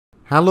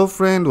Hello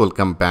friend,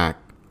 welcome back.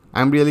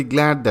 I'm really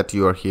glad that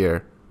you are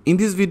here. In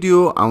this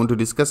video, I want to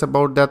discuss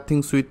about that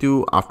things with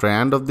you. After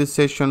end of this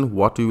session,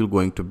 what we will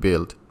going to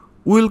build.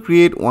 We will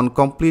create one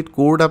complete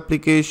code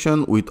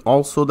application with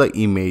also the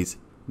image.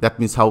 That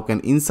means how can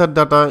insert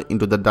data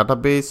into the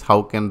database,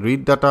 how can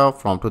read data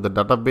from to the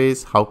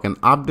database, how can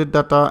update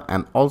data,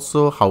 and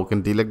also how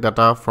can delete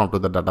data from to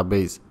the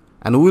database.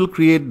 And we will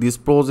create this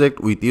project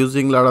with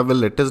using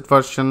Laravel latest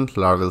version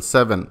Laravel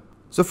 7.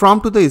 So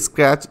from to the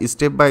scratch,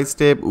 step by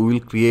step, we will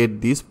create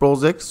this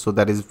project. So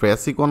that is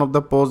basic one of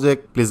the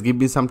project. Please give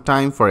me some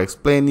time for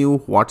explain you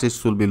what it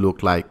should be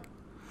look like.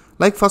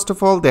 Like first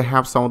of all, they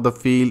have some of the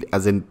field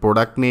as in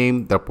product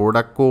name, the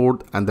product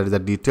code, and there is a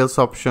details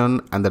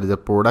option, and there is a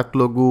product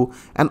logo.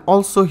 And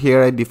also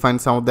here I define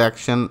some of the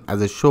action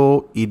as a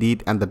show,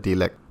 edit, and the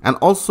delete. And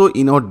also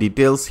in our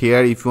details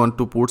here, if you want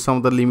to put some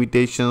of the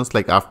limitations,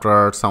 like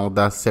after some of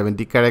the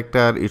 70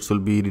 character, it will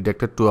be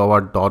redirected to our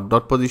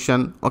dot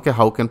position. Okay,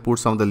 how can put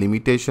some of the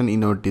limitation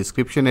in our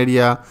description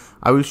area?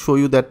 I will show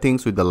you that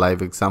things with the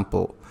live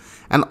example.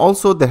 And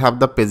also they have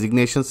the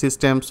pagination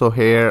system. So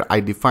here I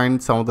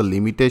defined some of the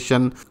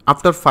limitation.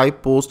 After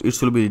 5 posts, it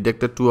will be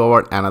redirected to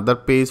our another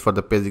page for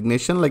the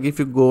pagination. Like if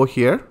you go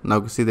here, now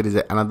you can see there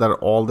is another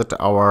all that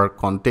our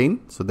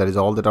contain. So that is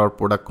all that our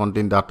product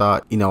contain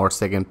data in our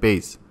second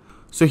page.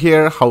 So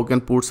here how can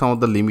put some of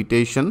the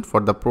limitation for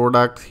the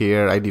product.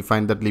 Here I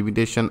define that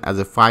limitation as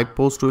a 5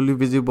 post will be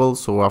visible.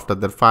 So after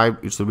that 5,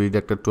 it will be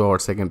redirected to our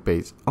second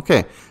page.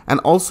 Okay.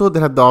 And also they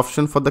have the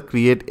option for the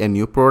create a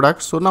new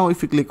product. So now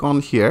if you click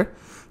on here,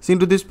 see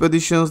into these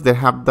positions, they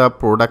have the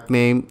product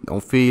name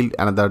field,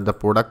 another the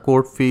product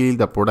code field,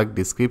 the product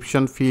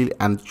description field,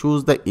 and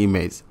choose the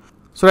image.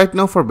 So right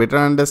now for better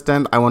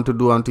understand, I want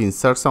to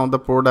insert some of the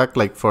product.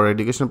 Like for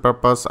education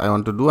purpose, I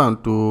want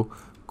to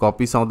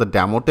copy some of the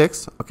demo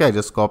text. Okay, I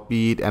just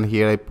copy it, and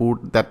here I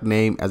put that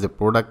name as a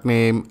product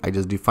name. I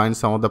just define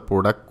some of the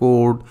product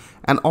code,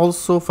 and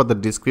also for the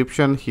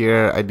description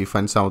here I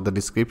define some of the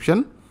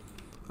description.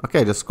 Okay,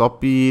 I just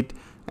copy it,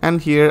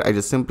 and here I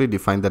just simply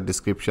define the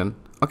description.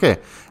 Okay,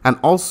 and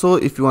also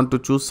if you want to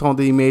choose some of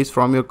the image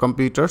from your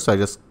computer, so I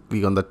just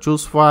click on the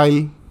choose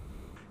file,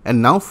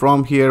 and now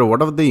from here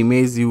whatever the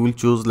image you will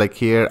choose, like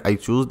here I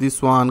choose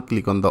this one,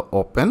 click on the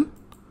open.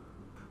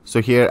 So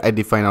here I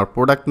define our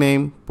product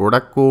name,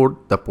 product code,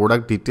 the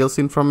product details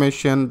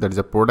information, there is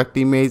a product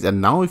image, and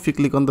now if you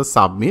click on the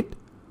submit,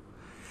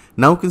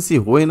 now you can see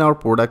when our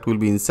product will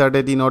be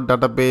inserted in our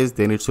database,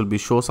 then it will be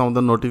show some of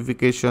the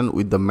notification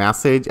with the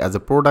message as a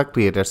product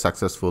created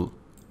successful.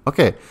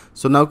 Okay,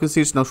 so now you can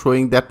see it's now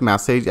showing that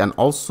message. And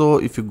also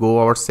if you go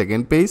our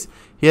second page,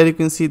 here you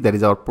can see that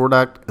is our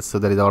product. So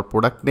there is our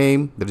product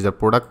name, there is a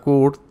product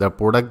code, the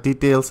product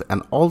details,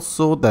 and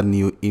also the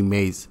new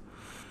image.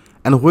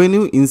 And when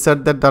you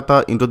insert that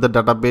data into the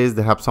database,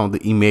 they have some of the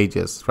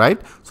images,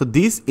 right? So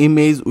this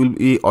image will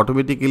be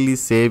automatically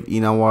saved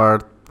in our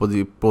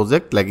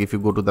project. Like if you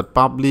go to the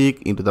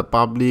public, into the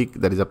public,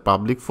 there is a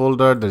public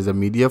folder, there is a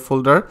media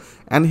folder,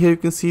 and here you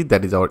can see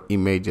that is our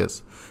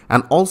images.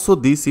 And also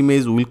this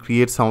image will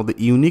create some of the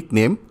unique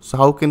name. So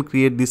how can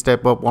create this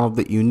type of one of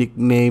the unique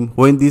name?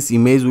 When this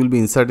image will be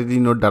inserted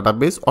in your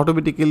database,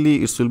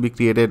 automatically it will be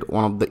created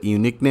one of the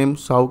unique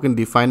names. So how can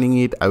defining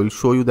it? I will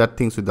show you that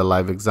things with the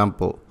live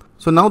example.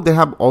 So now they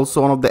have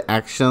also one of the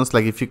actions,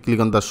 like if you click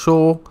on the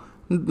show,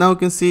 now you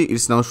can see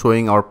it's now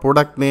showing our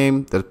product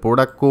name, the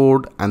product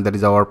code, and that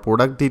is our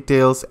product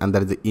details, and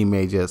that is the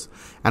images.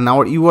 And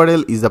our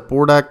URL is the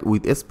product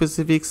with a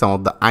specific some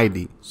of the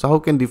ID. So how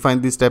can define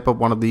this type of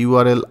one of the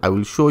URL? I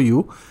will show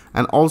you.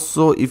 And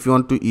also if you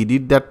want to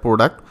edit that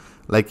product,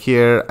 like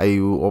here I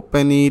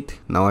open it,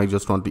 now I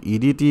just want to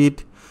edit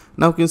it.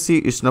 Now you can see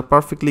it's now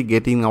perfectly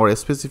getting our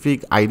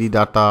specific ID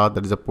data,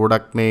 that is the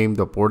product name,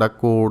 the product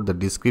code, the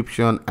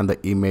description, and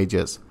the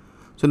images.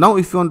 So now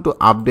if you want to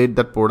update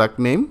that product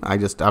name, I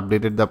just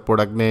updated the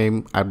product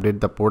name, update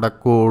the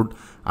product code,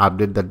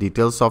 update the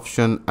details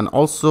option, and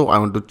also I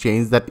want to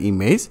change that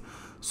image.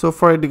 So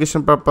for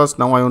education purpose,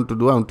 now I want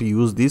to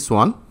use this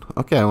one.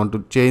 Okay, I want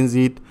to change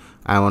it,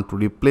 I want to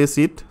replace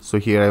it. So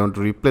here I want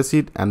to replace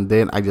it, and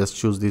then I just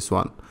choose this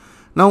one.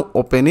 Now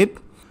open it.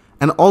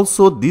 And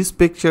also this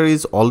picture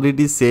is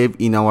already saved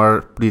in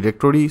our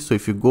directory. So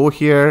if you go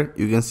here,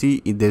 you can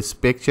see this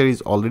picture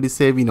is already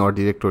saved in our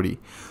directory.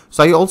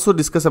 So I also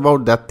discuss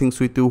about that things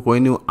with you.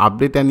 When you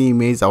update an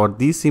image,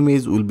 this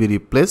image will be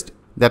replaced.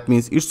 That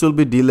means it will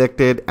be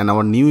deleted, and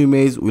our new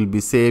image will be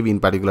saved in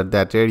particular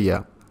that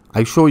area.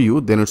 I show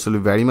you, then it will be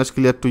very much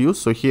clear to you.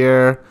 So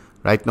here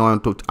right now I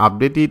want to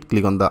update it,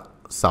 click on the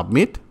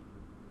submit.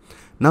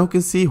 Now you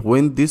can see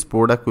when this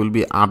product will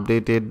be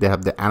updated, they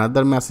have the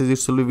another message,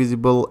 it will be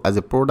visible as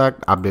a product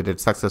updated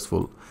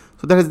successful.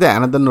 So that is the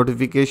another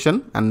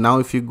notification. And now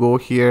if you go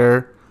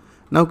here,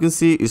 now you can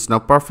see it's now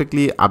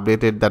perfectly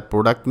updated that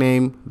product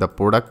name, the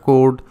product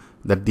code,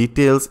 the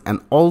details,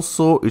 and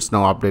also it's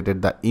now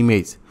updated the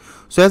image.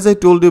 So as I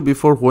told you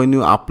before, when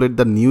you upload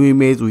the new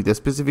image with a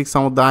specific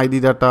some of the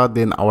ID data,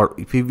 then our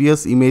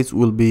previous image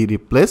will be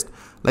replaced.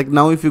 Like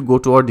now if you go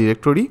to our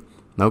directory,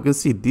 Now you can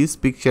see this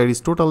picture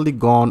is totally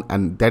gone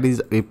and that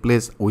is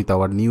replaced with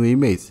our new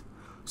image.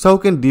 So how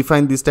can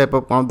define this type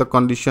of one of the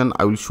condition?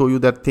 I will show you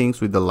that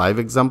things with the live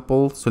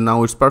example. So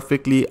now it's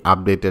perfectly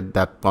updated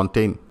that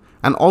content.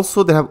 And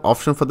also they have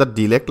option for the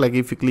delete. Like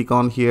if you click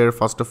on here,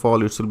 first of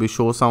all, it will be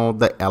show some of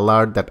the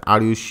alert that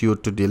are you sure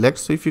to delete.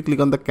 So if you click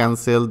on the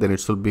cancel, then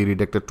it will be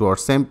redirected to our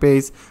same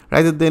page.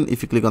 Rather than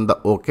if you click on the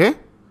OK.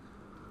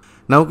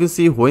 Now you can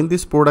see when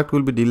this product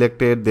will be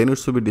deleted, then it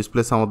should be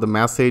display some of the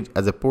message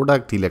as a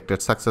product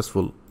deleted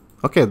successful.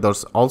 Okay,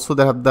 there's also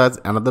they have that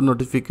another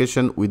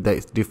notification with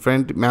the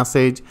different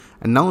message.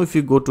 And now if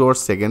you go to our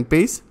second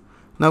page,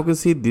 now you can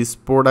see this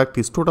product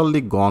is totally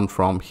gone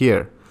from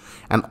here.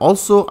 And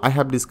also I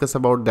have discussed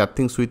about that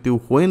things with you.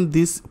 When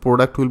this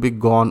product will be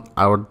gone,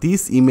 our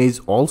this image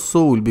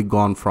also will be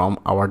gone from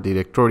our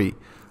directory.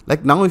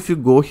 Like now if you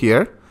go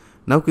here,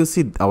 now you can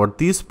see our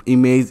this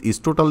image is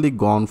totally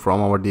gone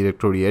from our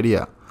directory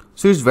area.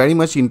 So it's very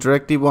much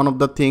interactive. One of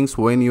the things,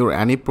 when your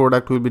any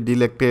product will be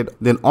deleted,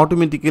 then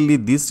automatically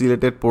this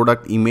related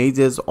product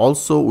images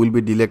also will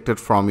be deleted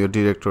from your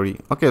directory.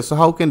 Okay, so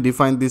how can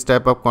define this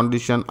type of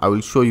condition? I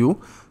will show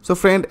you. So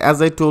friend,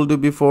 as I told you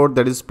before,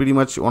 that is pretty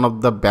much one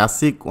of the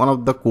basic, one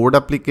of the code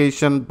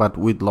application, but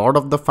with lot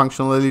of the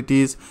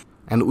functionalities,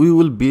 and we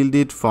will build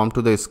it from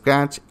to the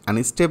scratch,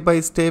 and step by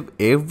step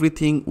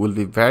everything will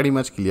be very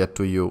much clear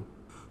to you.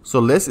 So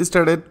let's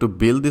start to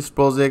build this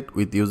project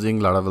with using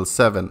Laravel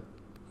 7.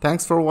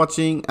 Thanks for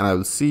watching and I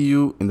will see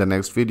you in the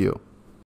next video.